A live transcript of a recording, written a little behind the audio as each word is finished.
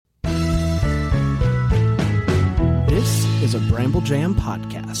is a Bramble Jam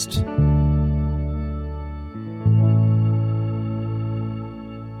podcast.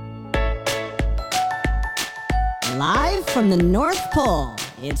 Live from the North Pole,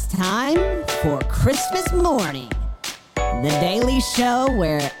 it's time for Christmas morning. The daily show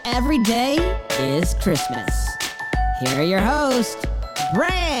where every day is Christmas. Here are your hosts,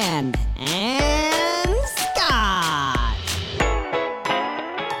 Brand and Scott.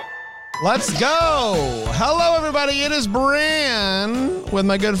 Let's go. Hello, everybody. It is Bran with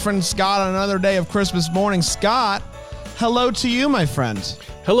my good friend Scott on another day of Christmas morning. Scott, hello to you, my friend.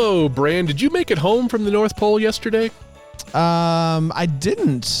 Hello, Bran. Did you make it home from the North Pole yesterday? I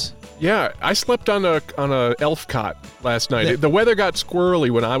didn't. Yeah, I slept on a elf cot last night. The weather got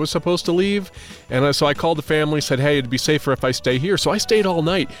squirrely when I was supposed to leave, and so I called the family, said, hey, it'd be safer if I stay here. So I stayed all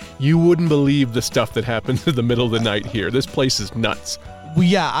night. You wouldn't believe the stuff that happens in the middle of the night here. This place is nuts. Well,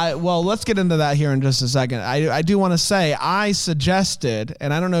 yeah, well, let's get into that here in just a second. I do want to say I suggested,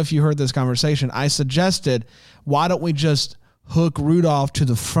 and I don't know if you heard this conversation, I suggested, why don't we just hook Rudolph to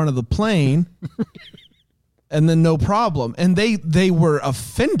the front of the plane and then no problem. And they were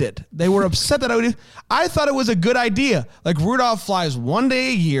offended. They were upset that I thought it was a good idea. Like, Rudolph flies one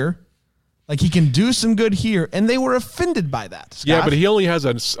day a year. Like, he can do some good here. And they were offended by that, Scott. Yeah, but he only has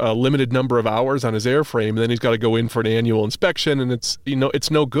a limited number of hours on his airframe, and then he's got to go in for an annual inspection, and it's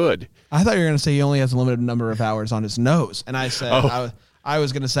no good. I thought you were going to say he only has a limited number of hours on his nose. And I said, I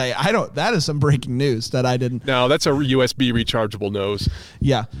was going to say, that is some breaking news that I didn't. No, that's a USB rechargeable nose.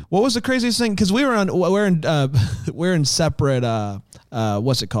 Yeah. What was the craziest thing? Because we're in separate,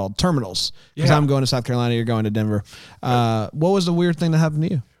 what's it called? Terminals. Because I'm going to South Carolina, you're going to Denver. What was the weird thing that happened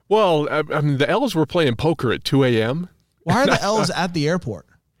to you? Well, I mean, the elves were playing poker at 2 a.m. Why are the elves at the airport?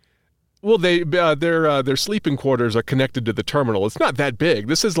 Well, their sleeping quarters are connected to the terminal. It's not that big.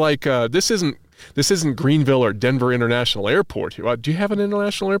 This is like this isn't Greenville or Denver International Airport. Do you have an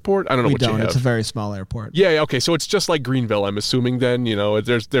international airport? I don't know what you have. It's a very small airport. Yeah. Okay. So it's just like Greenville, I'm assuming. Then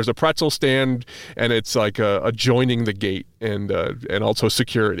there's a pretzel stand, and it's like adjoining the gate, and also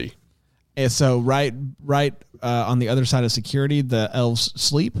security. And so right on the other side of security, the elves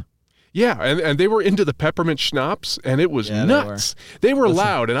sleep. Yeah, and they were into the peppermint schnapps, and it was nuts. They were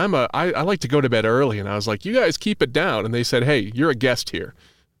loud, and I like to go to bed early, and I was like, you guys keep it down. And they said, hey, you're a guest here.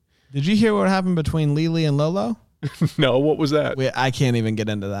 Did you hear what happened between Lily and Lolo? No, what was that? I can't even get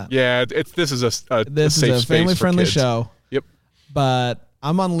into that. Yeah, this is a family-friendly show. Yep. But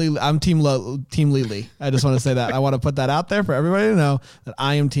I'm on Lily. I'm Team Lily. I just want to say that. I want to put that out there for everybody to know that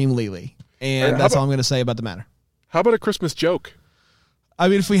I am Team Lily. And that's all I'm going to say about the matter. How about a Christmas joke? I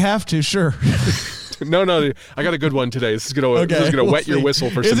mean, if we have to, sure. No, I got a good one today. This is gonna wet your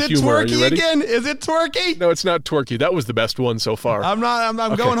whistle for some humor. Are you ready? Again? Is it twerky? No, it's not twerky. That was the best one so far. I'm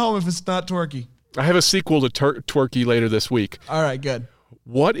going home if it's not twerky. I have a sequel to twerky later this week. All right, good.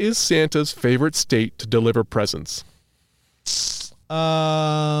 What is Santa's favorite state to deliver presents?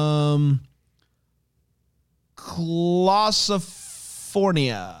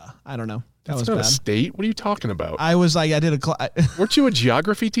 California. I don't know. That's not a state. What are you talking about? I was like, Weren't you a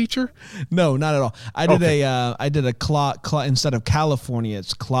geography teacher? No, not at all. I did instead of California,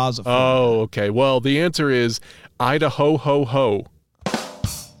 it's Clausifornia. Oh, okay. Well, the answer is Idaho ho ho.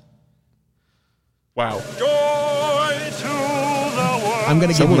 Wow. Joy to the world. I'm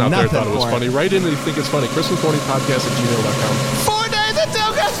gonna give you nothing. Someone out there thought it was funny. Write in and think it's funny. ChristmasMorningPodcast@gmail.com. 4 days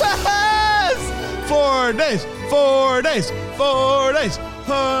until Christmas. 4 days. 4 days. 4 days.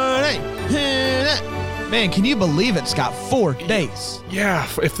 4 days. Man, can you believe it, Scott? 4 days. Yeah,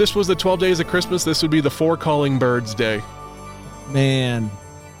 if this was the 12 days of Christmas, this would be the 4 calling birds day. Man.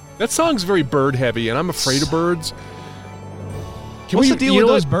 That song's very bird heavy, and I'm afraid of birds. What's the deal with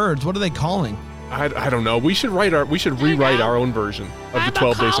those birds? What are they calling? I don't know. We should rewrite our own version of the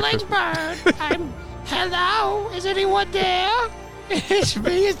 12 days of Christmas. Bird. Hello, is anyone there? It's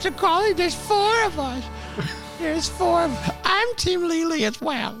me, it's the calling. There's 4 of us. There's 4 of us. I'm Team Lily as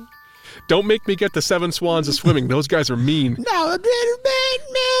well. Don't make me get the 7 swans of swimming. Those guys are mean. No,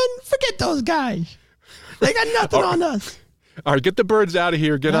 man, forget those guys. They got nothing on us. All right, get the birds out of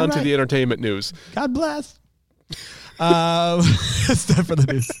here. Get on to the entertainment news. God bless. It's time for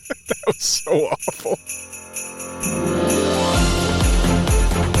the news. That was so awful.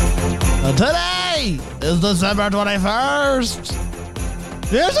 Today is December 21st.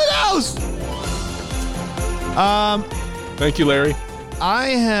 Here's the news. Thank you, Larry. I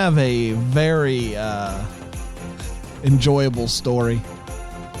have a very enjoyable story.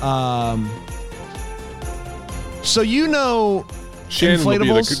 So Shannon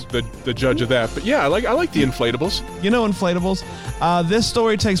inflatables? will be the judge of that. But yeah, I like the inflatables. You know inflatables. This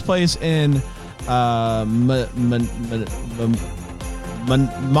story takes place in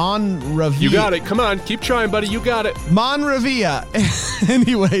Monrovia. You got it. Come on, keep trying, buddy. You got it. Monrovia.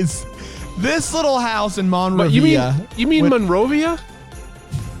 Anyways, this little house in But Monrovia. you mean Monrovia?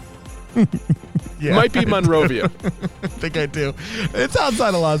 Yeah, Might be Monrovia. I think I do. It's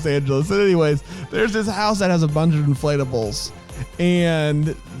outside of Los Angeles. And anyways, there's this house that has a bunch of inflatables.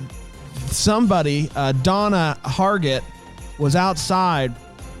 And somebody, Donna Hargett, was outside.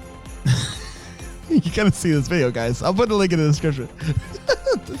 You gotta see this video, guys. I'll put the link in the description.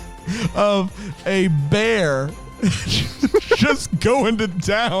 Of a bear just going to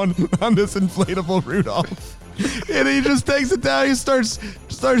town on this inflatable Rudolph. And he just takes it down. He starts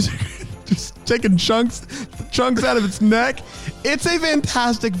just taking chunks out of its neck. It's a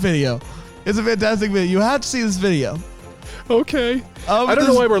fantastic video. It's a fantastic video. You have to see this video. Okay. I don't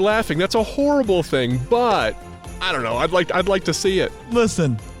know why we're laughing. That's a horrible thing, but I don't know. I'd like to see it.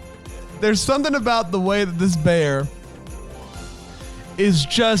 Listen, there's something about the way that this bear is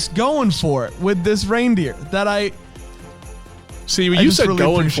just going for it with this reindeer that I See, you said really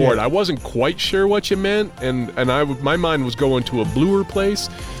going appreciate for it. it. I wasn't quite sure what you meant, and my mind was going to a bluer place.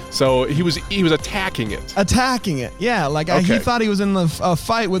 So he was attacking it. attacking it. Yeah, like he Okay. thought he was in a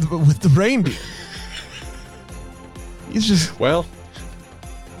fight with the reindeer. He's just. Well,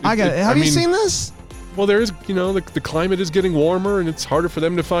 I got it. Have you mean, seen this? Well, there is, the climate is getting warmer, and it's harder for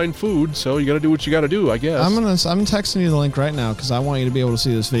them to find food. So you got to do what you got to do, I guess. I'm texting you the link right now because I want you to be able to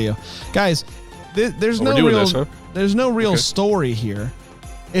see this video, guys. There's Oh, no we're doing real this, huh? there's no real Okay. story here.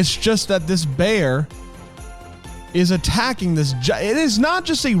 It's just that this bear is attacking this. It is not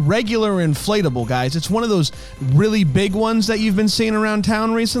just a regular inflatable, guys. It's one of those really big ones that you've been seeing around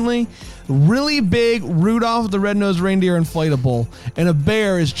town recently. Really big Rudolph the Red-Nosed Reindeer inflatable, and a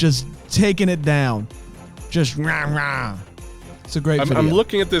bear is just taking it down. Just rah, rah. It's a great video. I'm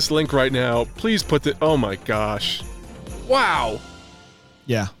looking at this link right now. Please put the. Oh my gosh! Wow.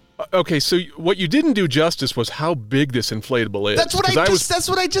 Yeah. Okay, so what you didn't do justice was how big this inflatable is. That's what 'Cause that's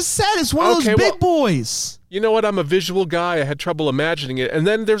what I just said. It's one of Okay, those big well- boys. You know what? I'm a visual guy. I had trouble imagining it. And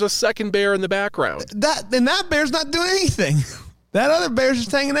then there's a second bear in the background. That bear's not doing anything. That other bear's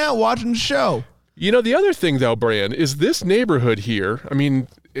just hanging out watching the show. You know, the other thing, though, Bran, is this neighborhood here. I mean,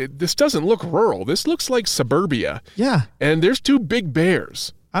 this doesn't look rural. This looks like suburbia. Yeah. And there's two big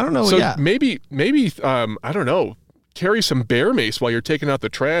bears. I don't know. So yeah. maybe, I don't know, carry some bear mace while you're taking out the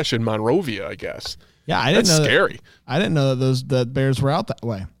trash in Monrovia, I guess. Yeah, I didn't That's know. scary. I didn't know that bears were out that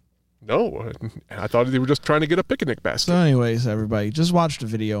way. No, I thought they were just trying to get a picnic basket. So, anyways, everybody, just watch the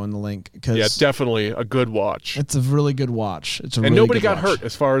video in the link because Yeah, definitely a good watch. it's a really good watch. It's a And really nobody good got watch. hurt,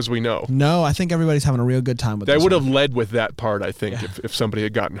 as far as we know. No, I think everybody's having a real good time with They this would one. have led with that part, I think, if somebody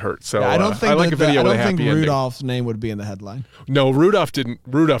had gotten hurt. So Yeah, I don't think I like a video I with don't a think happy ending. Rudolph's name would be in the headline. No, Rudolph didn't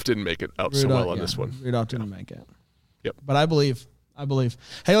make it out so well on yeah, this one. Rudolph didn't make it. Yep. But I believe.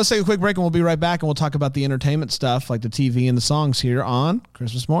 Hey, let's take a quick break and we'll be right back and we'll talk about the entertainment stuff like the TV and the songs here on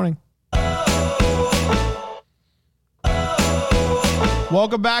Christmas morning.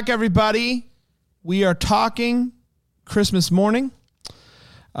 Welcome back, everybody. We are talking Christmas morning,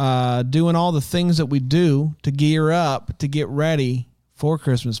 doing all the things that we do to gear up, to get ready for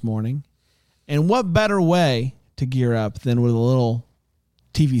Christmas morning. And what better way to gear up than with a little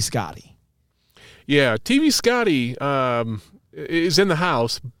TV Scotty? Yeah, TV Scotty is in the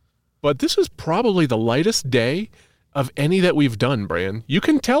house, but this is probably the lightest day of any that we've done, Bran. You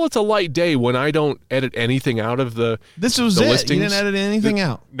can tell it's a light day when I don't edit anything out of the This was the it. listings. You didn't edit anything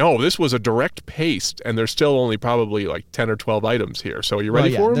out. No, this was a direct paste, and there's still only probably like 10 or 12 items here. So are you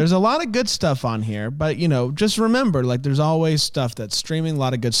ready for them? There's a lot of good stuff on here, but just remember, like there's always stuff that's streaming. A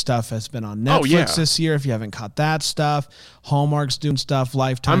lot of good stuff has been on Netflix yeah. this year. If you haven't caught that stuff, Hallmark's doing stuff.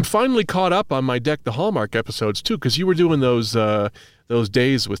 Lifetime. I'm finally caught up on my Deck the Hallmark episodes, too, because you were doing those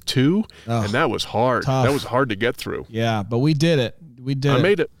days with two, and that was hard. Tough. That was hard to get through. Yeah, but we did it. I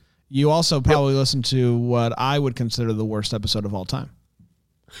made it. You also probably listened to what I would consider the worst episode of all time,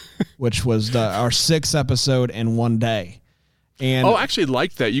 which was our 6th episode in one day. And Oh, I actually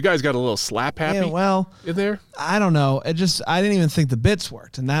liked that. You guys got a little slap happy yeah, well, in there. I don't know. I didn't even think the bits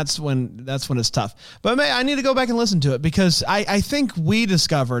worked, and that's when it's tough. But I need to go back and listen to it because I think we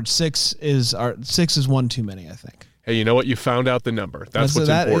discovered 6 is one too many. I think. Hey, you know what? You found out the number. That's what's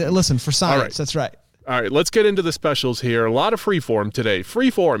important. Listen, for science, All right. that's right. All right, let's get into the specials here. A lot of freeform today.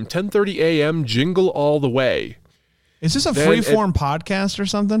 Freeform, 10:30 a.m., Jingle All the Way. Is this a Then freeform podcast or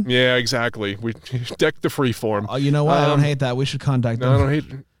something? Yeah, exactly. We deck the freeform. Oh, you know what? I don't hate that. We should contact them. No, I don't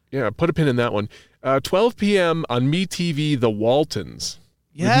hate. Yeah, put a pin in that one. 12 p.m. on MeTV, The Waltons.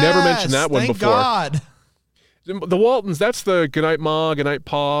 We've never mentioned that one thank before. God. The Waltons, that's the Goodnight Ma, Goodnight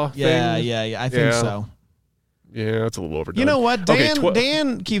Pa thing. Yeah. I think so. Yeah, that's a little overdone. You know what? Dan, Okay,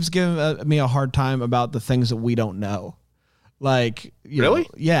 Dan keeps giving me a hard time about the things that we don't know. Like, Really?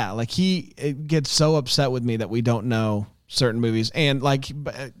 Yeah. Like he gets so upset with me that we don't know certain movies and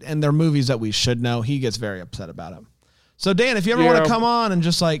they're movies that we should know. He gets very upset about them. So Dan, if you ever want to come on and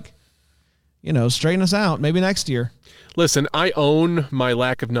just like, straighten us out, maybe next year. Listen, I own my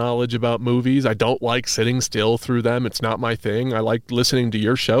lack of knowledge about movies. I don't like sitting still through them. It's not my thing. I like listening to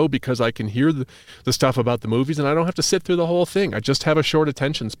your show because I can hear the stuff about the movies and I don't have to sit through the whole thing. I just have a short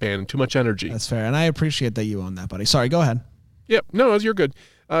attention span and too much energy. That's fair. And I appreciate that you own that, buddy. Sorry, go ahead. Yep. No, you're good.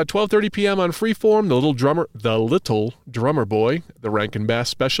 12:30 p.m. on Freeform, The Little Drummer Boy, the Rankin Bass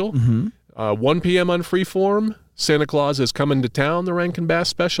special. 1 p.m. on Freeform, Santa Claus is Coming to Town, the Rankin Bass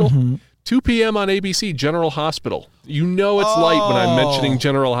special. 2 p.m. on ABC, General Hospital. You know it's light when I'm mentioning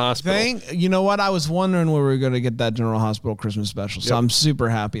General Hospital. You know what? I was wondering where we were going to get that General Hospital Christmas special, so I'm super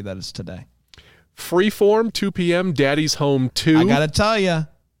happy that it's today. Freeform, 2 p.m., Daddy's Home 2. I got to tell you,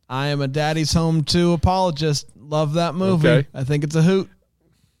 I am a Daddy's Home 2 apologist. Love that movie. Okay. I think it's a hoot.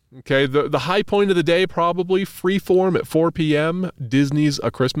 Okay, the high point of the day, probably Freeform at 4 p.m., Disney's A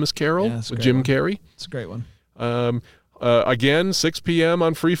Christmas Carol with Jim Carrey. It's a great one. Again, 6 p.m.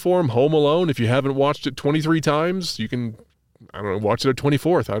 on Freeform, Home Alone. If you haven't watched it 23 times, you can, watch it at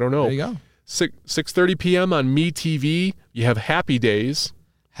 24th. I don't know. There you go. 6:30 p.m. on MeTV, you have Happy Days.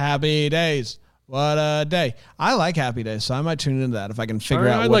 Happy Days. What a day. I like Happy Days, so I might tune into that if I can figure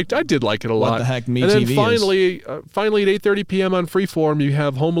out I did like it a lot. What the heck MeTV is. And then finally at 8:30 p.m. on Freeform, you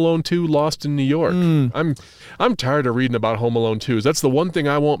have Home Alone 2, Lost in New York. I'm tired of reading about Home Alone 2s. That's the one thing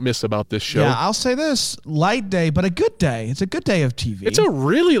I won't miss about this show. Yeah, I'll say this. Light day, but a good day. It's a good day of TV. It's a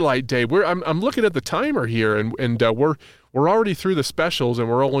really light day. I'm looking at the timer here, and we're already through the specials, and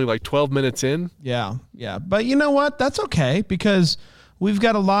we're only like 12 minutes in. Yeah. But you know what? That's okay because we've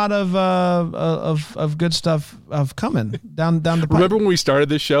got a lot of good stuff coming down the pipe. Remember when we started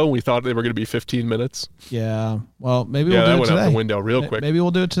this show and we thought they were going to be 15 minutes? Yeah. Well, maybe we'll do it today. Yeah, that went out the window real quick. Maybe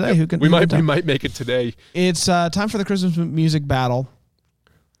we'll do it today. Yeah, we might make it today. It's time for the Christmas music battle,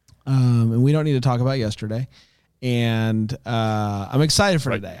 and we don't need to talk about yesterday. And I'm excited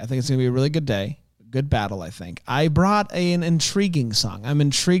for today. I think it's going to be a really good day, good battle. I think I brought an intriguing song. I'm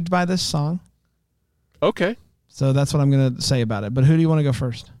intrigued by this song. Okay. So that's what I'm going to say about it. But who do you want to go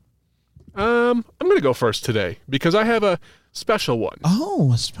first? I'm going to go first today because I have a special one.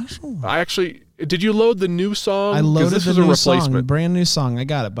 Oh, a special one. Did you load the new song? I loaded this the was new a replacement. song, brand new song. I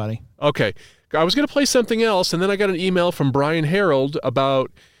got it, buddy. Okay. I was going to play something else, and then I got an email from Brian Harold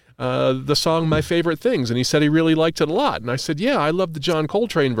about the song My Favorite Things, and he said he really liked it a lot. And I said, yeah, I love the John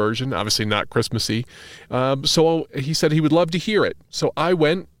Coltrane version, obviously not Christmassy. So he said he would love to hear it. So I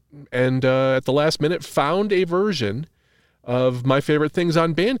went and at the last minute found a version of My Favorite Things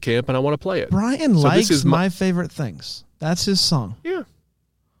on Bandcamp, and I want to play it. Brian likes My Favorite Things. That's his song. Yeah.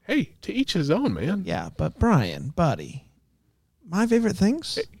 Hey, to each his own, man. Yeah, but Brian, buddy, My Favorite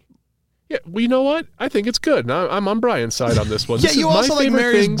Things? Yeah, well, you know what? I think it's good. I'm on Brian's side on this one. Yeah, this you also like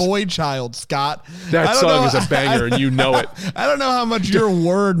Mary's Things. Boy Child, Scott. That song is a banger, and you know it. I don't know how much your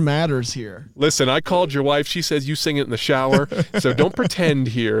word matters here. Listen, I called your wife. She says you sing it in the shower, so don't pretend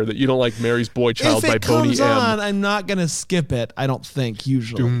here that you don't like Mary's Boy Child by Boney M. If it comes on, I'm not going to skip it, I don't think,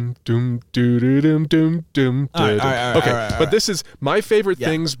 usually. Doom, doom, doo, doo, doom, doom, doom, all right, but this is My Favorite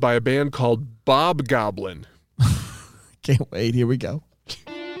Things by a band called Bob Goblin. Can't wait. Here we go.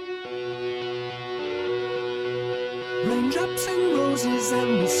 Raindrops and roses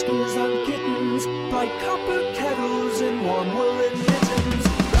and whiskers on kittens, bright copper kettles and warm woolen mittens,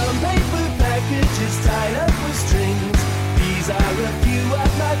 brown paper packages tied up with strings. These are a few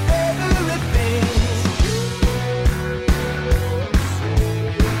of my favorite things.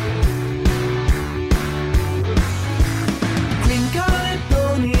 Green-colored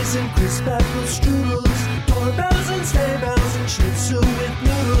ponies and crisp apple strudels, doorbells and sleigh bells and schnitzel with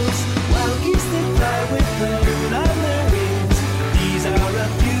noodles, wild geese that fly with the moon on their wings. These are a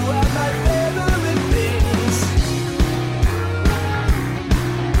few of my favorite things.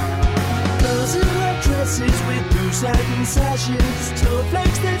 Girls in white dresses with blue satin sashes,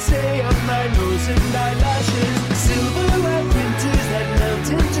 snowflakes that stay on my nose and eyelashes, silver white winters that melt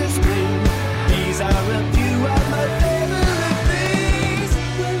into spring. These are a few of my favorite things.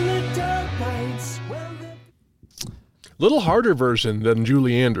 When the dark bites, Little harder version than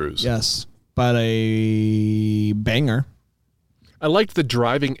Julie Andrews. Yes, but a banger. I liked the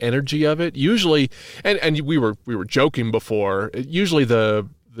driving energy of it. Usually, and we were joking before. Usually the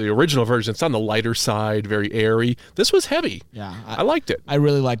the original version. It's on the lighter side, very airy. This was heavy. Yeah. I liked it. I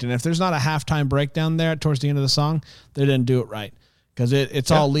really liked it. And if there's not a halftime breakdown there towards the end of the song, they didn't do it right because it's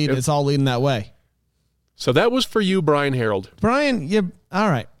all leading that way. So that was for you, Brian Harold. Brian, all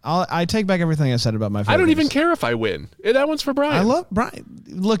right. I take back everything I said about my favorites. I don't even care if I win. That one's for Brian. I love Brian.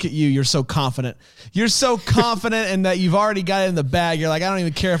 Look at you. You're so confident. You're so confident in that you've already got it in the bag. You're like, I don't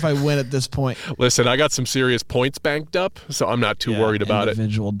even care if I win at this point. Listen, I got some serious points banked up, so I'm not too worried about it.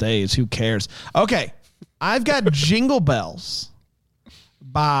 Individual days. Who cares? Okay. I've got Jingle Bells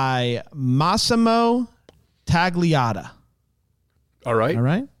by Massimo Tagliata. All right. All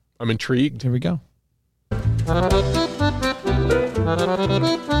right. I'm intrigued. Here we go.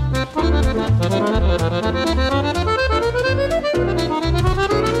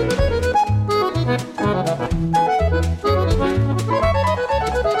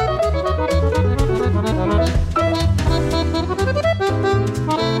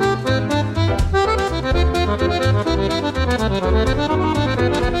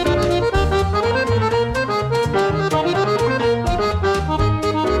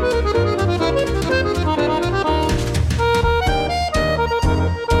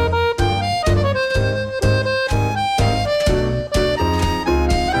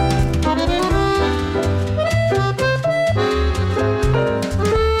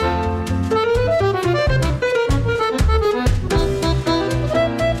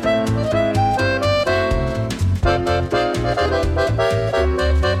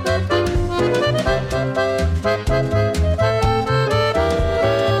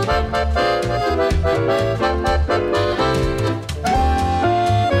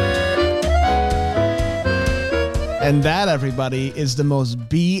 And that, everybody, is the most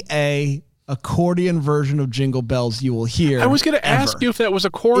BA accordion version of Jingle Bells you will hear. I was going to ask you if that was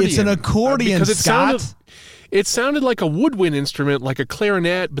accordion. It's an accordion, because Scott. It sounded like a woodwind instrument, like a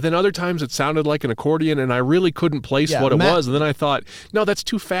clarinet, but then other times it sounded like an accordion, and I really couldn't place what it was. And then I thought, no, that's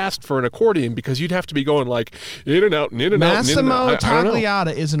too fast for an accordion because you'd have to be going like in and out and in and out. Massimo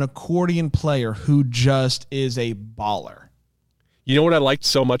Tagliata is an accordion player who just is a baller. You know what I liked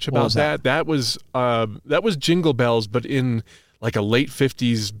so much about that? That was Jingle Bells, but in like a late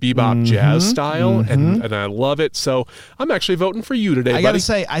 50s bebop jazz style, and I love it. So I'm actually voting for you today, I got to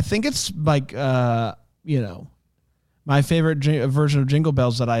say, I think it's like, my favorite version of Jingle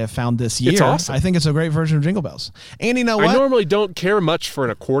Bells that I have found this year. It's awesome. I think it's a great version of Jingle Bells. And you know what? I normally don't care much for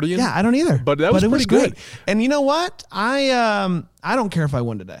an accordion. Yeah, I don't either. But that was pretty good. And you know what? I don't care if I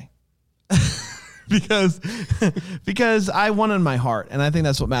win today. because I won in my heart, and I think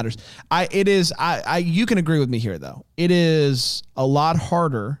that's what matters. You can agree with me here, though. It is a lot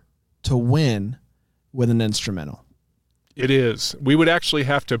harder to win with an instrumental. It is. We would actually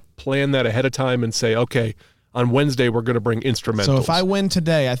have to plan that ahead of time and say, okay, on Wednesday we're going to bring instrumentals. So if I win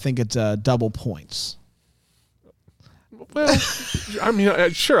today, I think it's double points. Well, I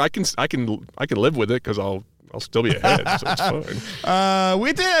mean, sure, I can live with it because I'll still be ahead, so it's fine.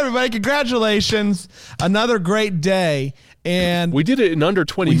 We did, everybody. Congratulations. Another great day. And we did it in under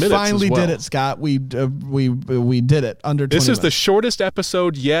 20 minutes. We finally did it, Scott. We did it under 20 minutes. This is the shortest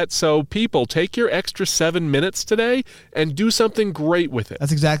episode yet, so people, take your extra 7 minutes today and do something great with it.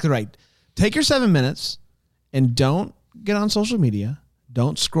 That's exactly right. Take your 7 minutes and don't get on social media.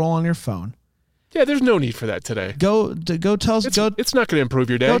 Don't scroll on your phone. Yeah, there's no need for that today. Go tell. It's not going to improve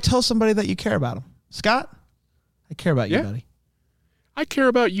your day. Go tell somebody that you care about them. Scott, I care about you, buddy. I care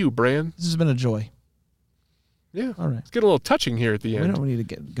about you, Bran. This has been a joy. Yeah. All right. It's getting a little touching here at the end. We don't need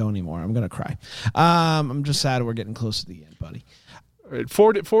to go anymore. I'm going to cry. I'm just sad we're getting close to the end, buddy. All right,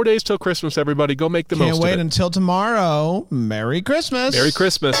 4 days till Christmas, everybody. Go make the most of it. Can't wait until tomorrow. Merry Christmas. Merry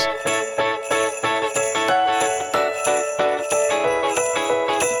Christmas.